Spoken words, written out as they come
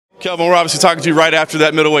Kelvin, we're obviously talking to you right after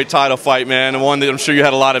that middleweight title fight, man, and one that I'm sure you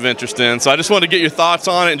had a lot of interest in. So I just wanted to get your thoughts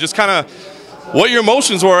on it and just kind of what your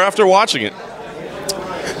emotions were after watching it.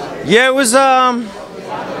 Yeah, it was rather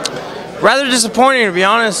disappointing, to be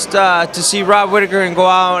honest, to see Rob Whittaker and go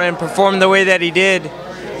out and perform the way that he did.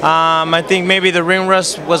 I think maybe the ring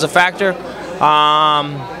rust was a factor.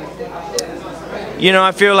 You know,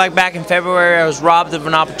 I feel like back in February I was robbed of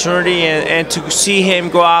an opportunity, and to see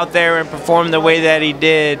him go out there and perform the way that he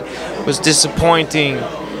did was disappointing.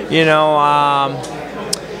 You know,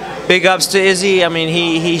 big ups to Izzy. I mean,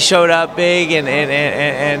 he showed up big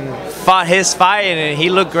and fought his fight, and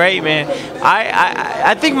he looked great, man.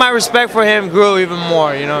 I think my respect for him grew even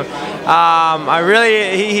more. You know,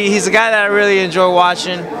 he's a guy that I really enjoy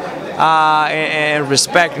watching and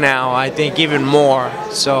respect now. I think even more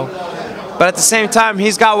so. But at the same time,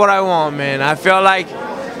 he's got what I want, man. I feel like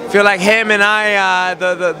him and I,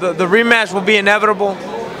 the rematch will be inevitable.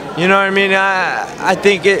 You know what I mean? I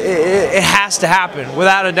think it has to happen,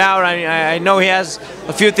 without a doubt. I know he has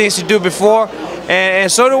a few things to do before,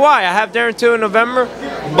 and so do I. I have Darren too in November,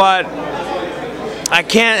 but I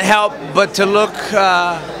can't help but to look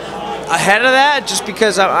ahead of that, just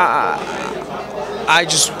because I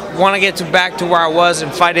just want to get back to where I was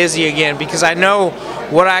and fight Izzy again, because I know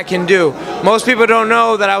what I can do. Most people don't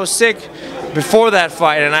know that I was sick before that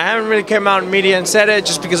fight, and I haven't really come out in media and said it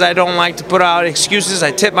just because I don't like to put out excuses.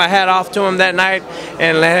 I tipped my hat off to him that night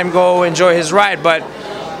and let him go enjoy his ride, but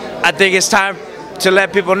I think it's time to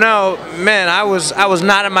let people know, man, I was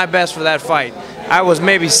not at my best for that fight. I was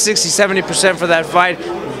maybe 60–70% for that fight.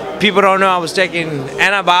 People don't know I was taking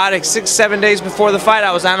antibiotics 6–7 days before the fight.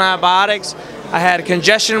 I was on antibiotics. I had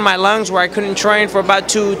congestion in my lungs where I couldn't train for about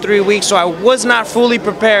 2–3 weeks, so I was not fully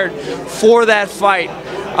prepared for that fight.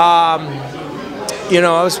 You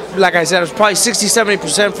know, I was, like I said, I was probably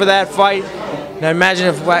 60–70% for that fight. Now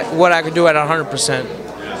imagine what I could do at 100%.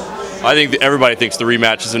 I think that everybody thinks the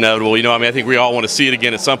rematch is inevitable. You know, I mean, I think we all want to see it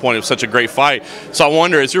again at some point. It was such a great fight. So I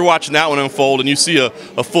wonder, as you're watching that one unfold and you see a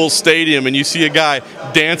full stadium and you see a guy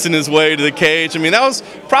dancing his way to the cage, I mean, that was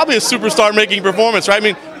probably a superstar-making performance, right? I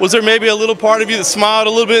mean, was there maybe a little part of you that smiled a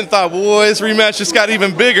little bit and thought, boy, this rematch just got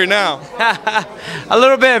even bigger now? A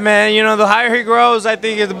little bit, man. You know, the higher he grows, I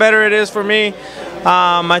think the better it is for me.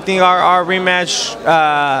 I think our rematch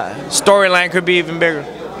storyline could be even bigger.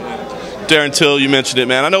 Darren Till, you mentioned it,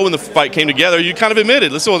 man. I know when the fight came together, you kind of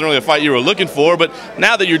admitted this wasn't really a fight you were looking for, but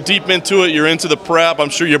now that you're deep into it, you're into the prep, I'm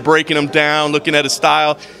sure you're breaking him down, looking at his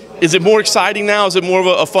style. Is it more exciting now? Is it more of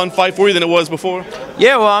a fun fight for you than it was before?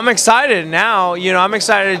 Yeah, well, I'm excited now. You know, I'm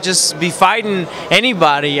excited to just be fighting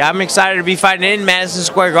anybody. I'm excited to be fighting in Madison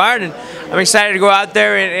Square Garden. I'm excited to go out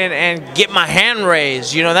there and get my hand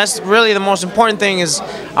raised. You know, that's really the most important thing, is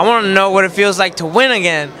I want to know what it feels like to win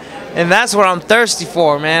again. And that's what I'm thirsty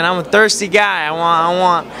for, man. I'm a thirsty guy.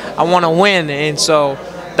 I want to win, and so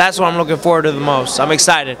that's what I'm looking forward to the most. I'm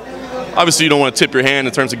excited. Obviously, you don't want to tip your hand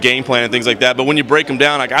in terms of game plan and things like that, but when you break them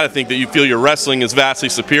down, I got to think that you feel your wrestling is vastly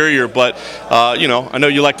superior, but, you know, I know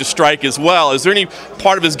you like to strike as well. Is there any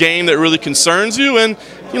part of his game that really concerns you? And,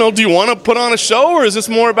 you know, do you want to put on a show, or is this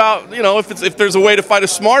more about, you know, if there's a way to fight a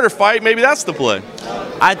smarter fight, maybe that's the play?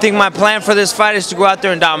 I think my plan for this fight is to go out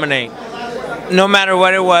there and dominate. No matter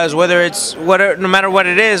what it was, no matter what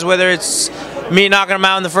it is, whether it's me knocking him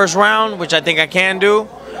out in the first round, which I think I can do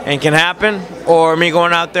and can happen, or me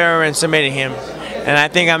going out there and submitting him. And I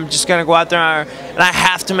think I'm just gonna go out there and I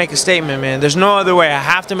have to make a statement, man. There's no other way. I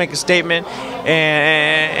have to make a statement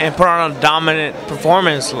and put on a dominant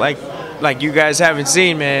performance like you guys haven't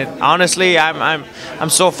seen, man. Honestly, I'm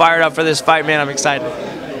so fired up for this fight, man. I'm excited.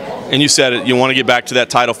 And you said it, you want to get back to that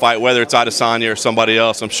title fight, whether it's Adesanya or somebody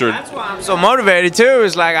else, I'm sure. That's why I'm so motivated, too.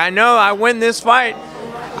 It's like, I know I win this fight,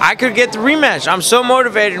 I could get the rematch. I'm so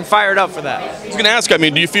motivated and fired up for that. I was going to ask, I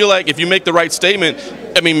mean, do you feel like if you make the right statement,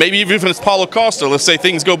 I mean, maybe even if it's Paulo Costa, let's say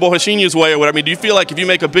things go Borrachinha's way or whatever, I mean, do you feel like if you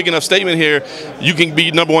make a big enough statement here, you can be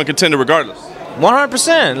 #1 contender regardless?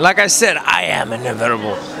 100%. Like I said, I am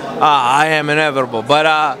inevitable. I am inevitable. But,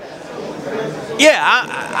 yeah,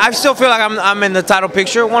 I still feel like I'm in the title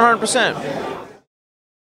picture 100%.